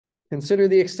Consider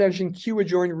the extension Q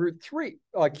adjoining root 3,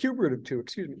 cube root of 2,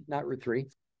 excuse me, not root 3,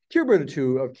 cube root of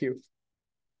 2 of Q.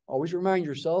 Always remind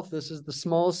yourself, this is the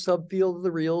smallest subfield of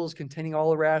the reals containing all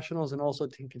the rationals and also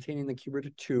containing the cube root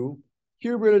of 2.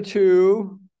 Cube root of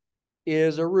 2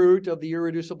 is a root of the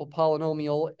irreducible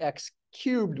polynomial x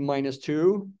cubed minus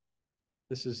 2.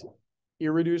 This is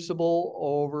irreducible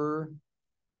over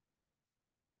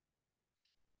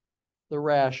the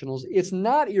rationals. It's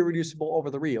not irreducible over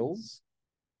the reals.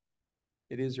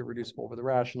 It is irreducible over the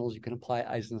rationals. You can apply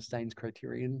Eisenstein's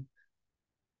criterion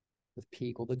with p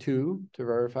equal to 2 to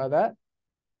verify that.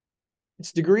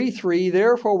 It's degree 3,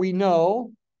 therefore we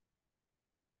know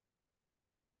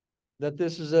that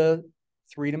this is a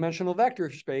three-dimensional vector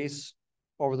space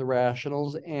over the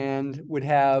rationals and would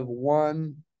have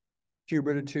 1 cube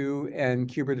root of 2 and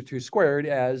cube root of 2 squared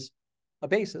as a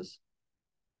basis.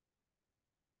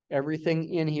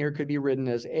 Everything in here could be written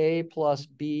as a plus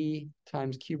b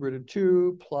times cube root of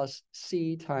 2 plus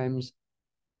c times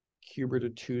cube root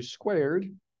of 2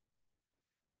 squared,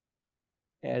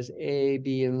 as a,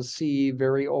 b, and c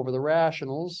vary over the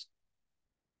rationals.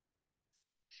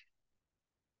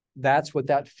 That's what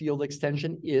that field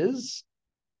extension is.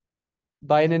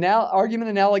 By an argument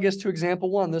analogous to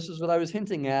example 1, this is what I was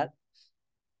hinting at,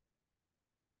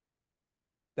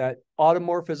 that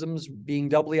automorphisms being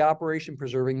doubly operation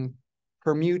preserving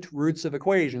permute roots of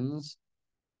equations.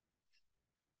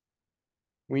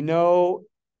 We know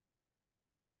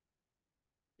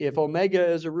if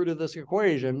omega is a root of this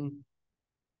equation,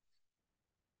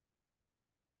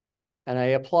 and I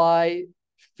apply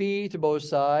phi to both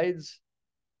sides,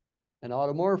 an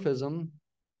automorphism,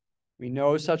 we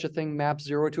know such a thing maps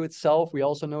 0 to itself. We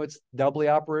also know it's doubly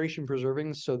operation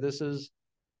preserving. So this is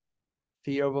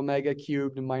phi of omega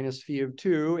cubed minus phi of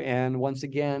 2. And once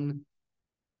again,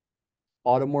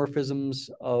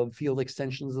 automorphisms of field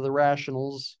extensions of the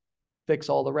rationals fix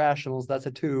all the rationals. That's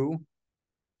a 2.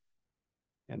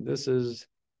 And this is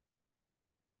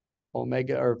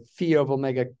omega, or phi of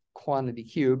omega quantity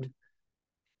cubed.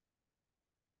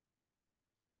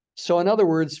 So in other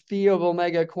words, phi of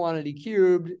omega quantity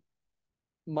cubed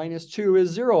minus 2 is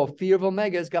 0. Phi of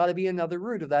omega has got to be another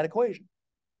root of that equation.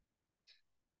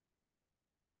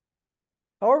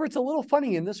 However, it's a little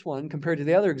funny in this one compared to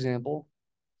the other example,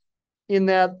 in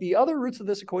that the other roots of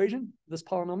this equation, this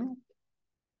polynomial,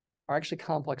 are actually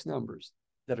complex numbers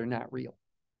that are not real.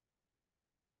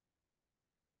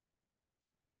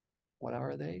 What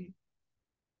are they?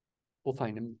 We'll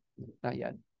find them. Not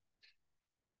yet.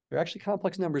 They're actually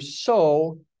complex numbers.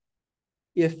 So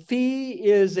if phi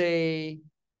is an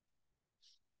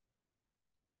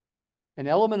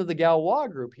element of the Galois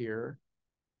group here,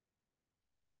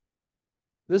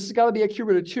 this has got to be a cube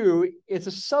root of 2. It's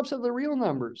a subset of the real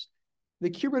numbers. The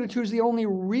cube root of 2 is the only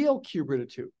real cube root of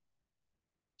 2.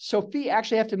 So phi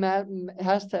actually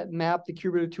has to map the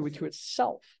cube root of 2 to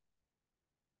itself.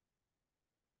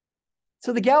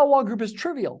 So the Galois group is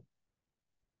trivial.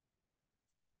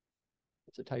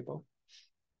 It's a typo.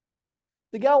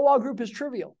 The Galois group is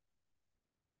trivial.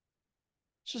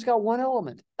 It's just got one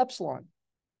element, epsilon.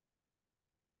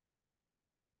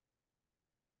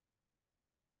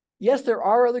 Yes, there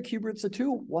are other cube roots of 2.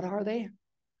 What are they?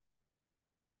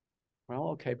 Well,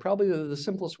 okay, probably the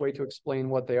simplest way to explain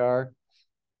what they are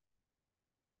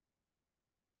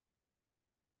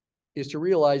is to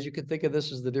realize you could think of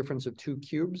this as the difference of 2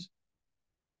 cubes.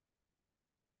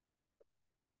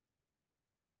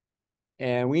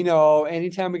 And we know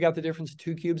anytime we got the difference of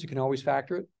 2 cubes, you can always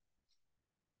factor it.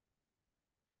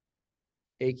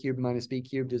 A cubed minus b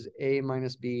cubed is a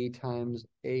minus b times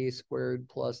a squared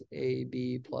plus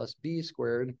ab plus b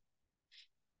squared.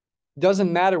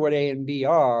 Doesn't matter what a and b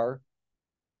are.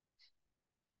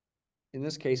 In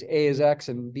this case, a is x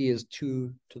and b is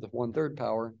 2 to the 1/3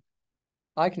 power.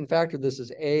 I can factor this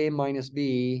as a minus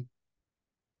b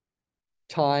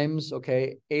times,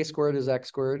 okay, a squared is x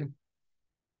squared.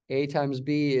 A times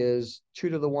b is 2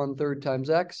 to the 1/3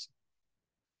 times x.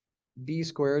 B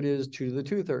squared is 2 to the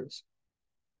 2/3.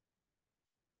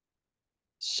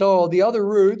 So the other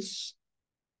roots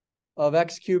of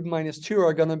x cubed minus 2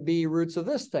 are going to be roots of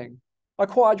this thing. A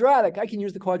quadratic. I can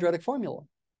use the quadratic formula.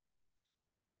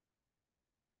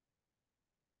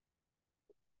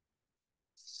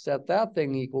 Set that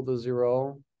thing equal to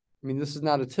 0. I mean, this is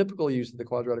not a typical use of the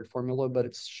quadratic formula, but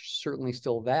it's certainly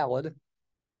still valid.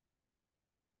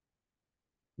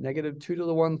 Negative 2 to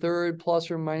the 1/3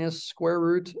 plus or minus square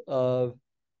root of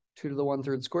 2 to the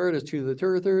 1/3 squared is 2 to the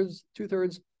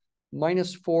 2/3.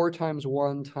 Minus 4 times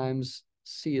 1 times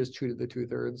c is 2 to the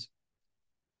 2/3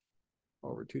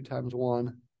 over 2 times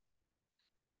 1.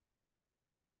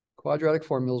 Quadratic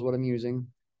formula is what I'm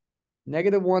using.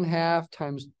 Negative 1/2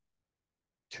 times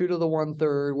 2 to the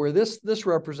 1/3, where this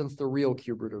represents the real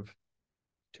cube root of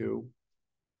 2.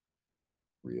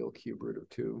 Real cube root of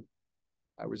 2.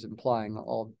 I was implying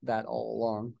all that all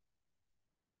along.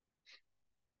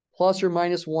 Plus or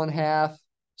minus 1/2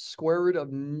 square root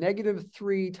of negative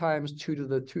 3 times 2 to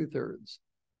the 2/3.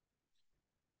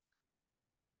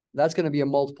 That's going to be a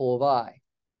multiple of I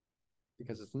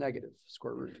because it's negative,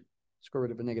 square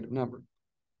root of a negative number.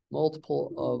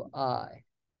 Multiple of I.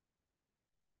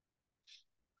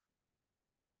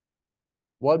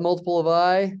 What multiple of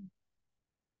I?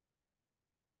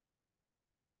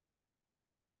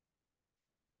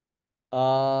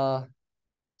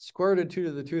 Square root of 2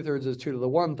 to the 2/3 is 2 to the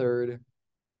 1/3.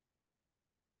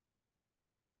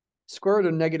 Square root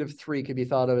of negative 3 could be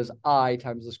thought of as I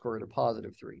times the square root of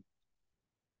positive 3.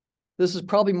 This is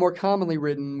probably more commonly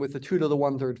written with the 2 to the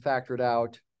 1/3 factored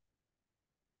out.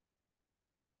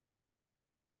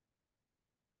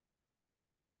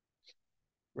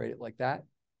 Write it like that.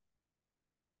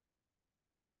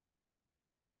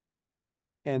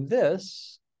 And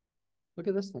this, look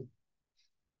at this thing.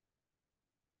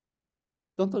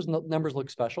 Don't those numbers look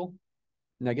special?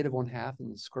 Negative 1/2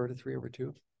 and the square root of 3 over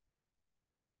 2.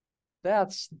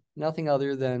 That's nothing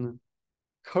other than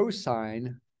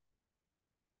cosine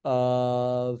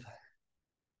of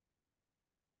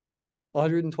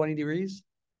 120 degrees.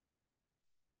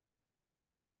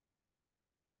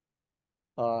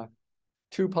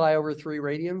 2 pi over 3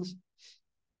 radians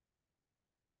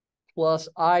plus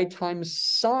I times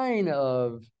sine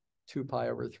of 2 pi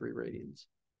over 3 radians.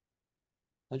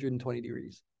 120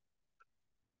 degrees.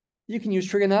 You can use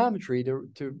trigonometry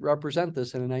to represent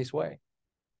this in a nice way.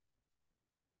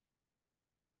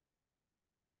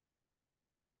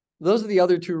 Those are the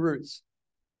other two roots.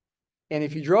 And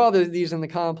if you draw these in the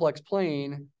complex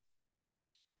plane,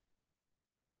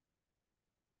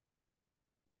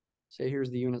 say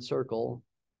here's the unit circle.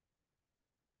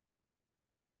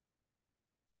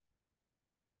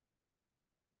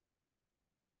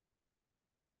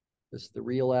 This is the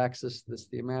real axis, this is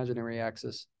the imaginary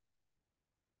axis.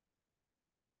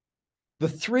 The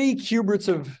 3 cube roots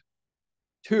of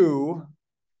 2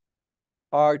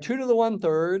 are 2 to the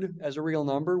 1/3 as a real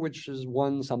number, which is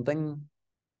 1 something,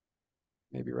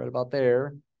 maybe right about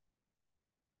there.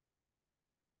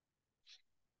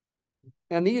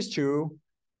 And these two,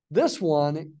 this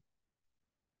one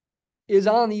is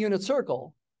on the unit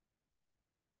circle,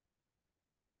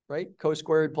 right? Cos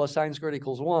squared plus sine squared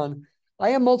equals 1. I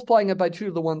am multiplying it by 2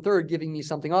 to the 1/3, giving me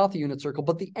something off the unit circle,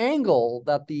 but the angle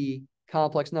that the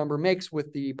complex number makes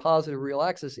with the positive real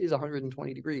axis is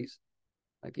 120 degrees.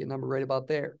 Might be a number right about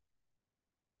there,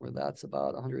 where that's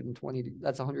about 120,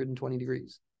 that's 120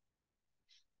 degrees.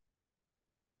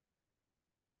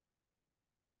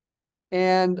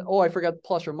 And, oh, I forgot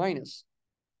plus or minus.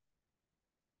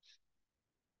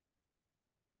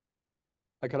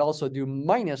 I could also do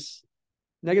minus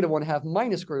negative 1/2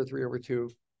 minus square root of 3 over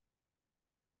 2.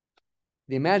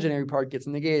 The imaginary part gets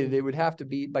negated. It would have to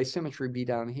be, by symmetry, be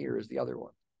down here as the other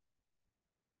one.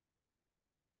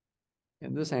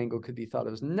 And this angle could be thought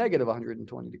of as negative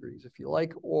 120 degrees if you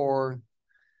like, or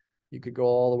you could go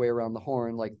all the way around the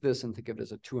horn like this and think of it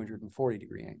as a 240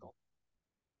 degree angle.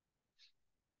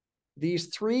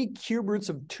 These 3 cube roots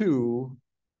of 2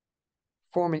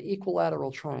 form an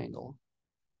equilateral triangle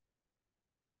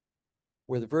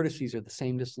where the vertices are the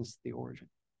same distance to the origin.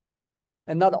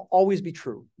 And that'll always be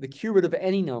true. The cube root of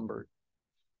any number,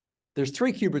 there's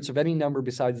 3 cube roots of any number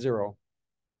besides 0.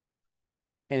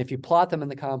 And if you plot them in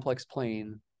the complex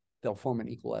plane, they'll form an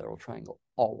equilateral triangle,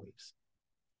 always.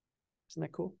 Isn't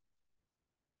that cool?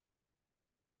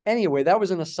 Anyway, that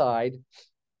was an aside.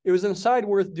 It was an aside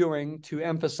worth doing to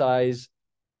emphasize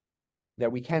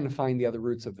that we can find the other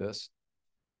roots of this.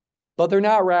 But they're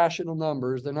not rational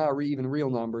numbers. They're not even real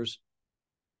numbers.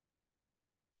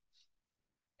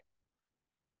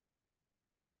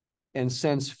 And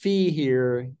since phi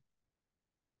here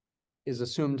is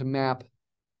assumed to map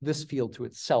this field to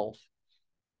itself,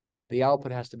 the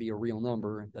output has to be a real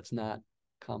number that's not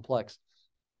complex.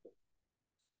 It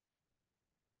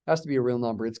has to be a real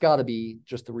number. It's got to be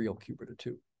just the real cube root of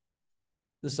 2.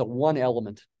 This is a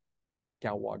 1-element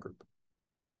Galois group.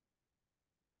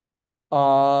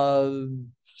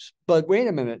 But wait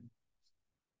a minute.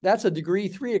 That's a degree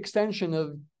 3 extension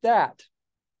of that.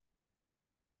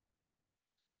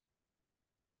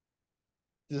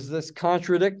 Does this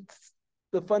contradict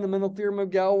the fundamental theorem of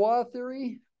Galois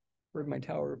theory? Where'd my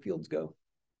tower of fields go?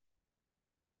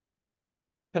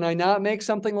 Can I not make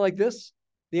something like this?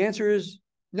 The answer is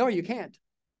no, you can't.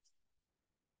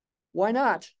 Why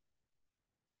not?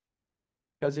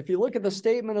 Because if you look at the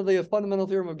statement of the fundamental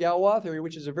theorem of Galois theory,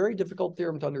 which is a very difficult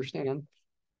theorem to understand,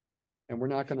 and we're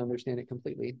not going to understand it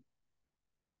completely,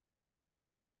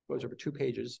 goes over 2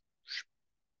 pages.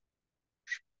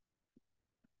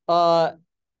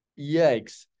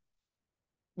 Yikes.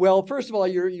 Well, first of all,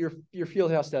 your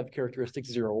field has to have characteristic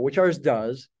 0, which ours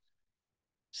does.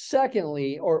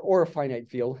 Secondly, or a finite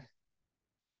field,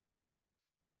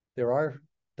 there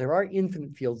are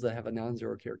infinite fields that have a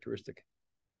non-zero characteristic.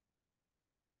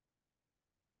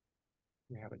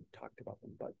 We haven't talked about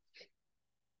them, but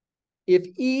if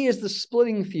E is the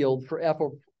splitting field for f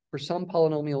or for some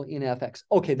polynomial in fx,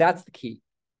 okay, that's the key.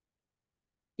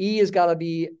 E has got to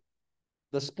be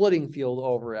the splitting field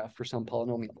over f for some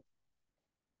polynomial.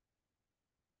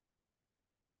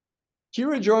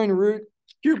 Q adjoin root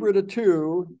cube root of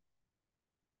 2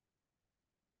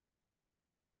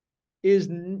 is,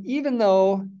 even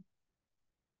though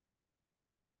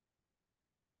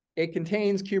it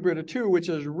contains cube root of 2, which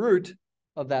is root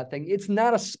of that thing, it's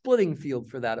not a splitting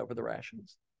field for that over the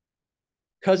rationals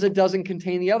because it doesn't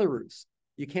contain the other roots.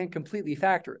 You can't completely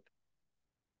factor it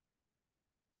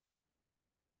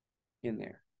in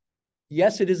there.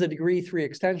 Yes, it is a degree 3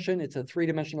 extension. It's a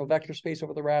 3-dimensional vector space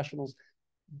over the rationals,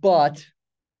 but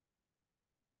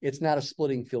it's not a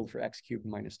splitting field for x cubed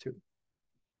minus 2.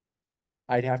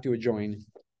 I'd have to adjoin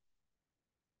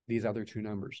these other 2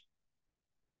 numbers,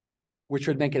 which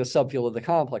would make it a subfield of the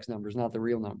complex numbers, not the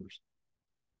real numbers.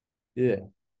 Yeah.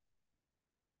 That's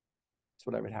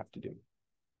what I would have to do.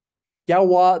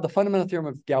 Galois, the fundamental theorem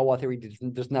of Galois theory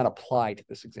does not apply to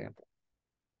this example.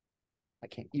 I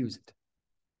can't use it.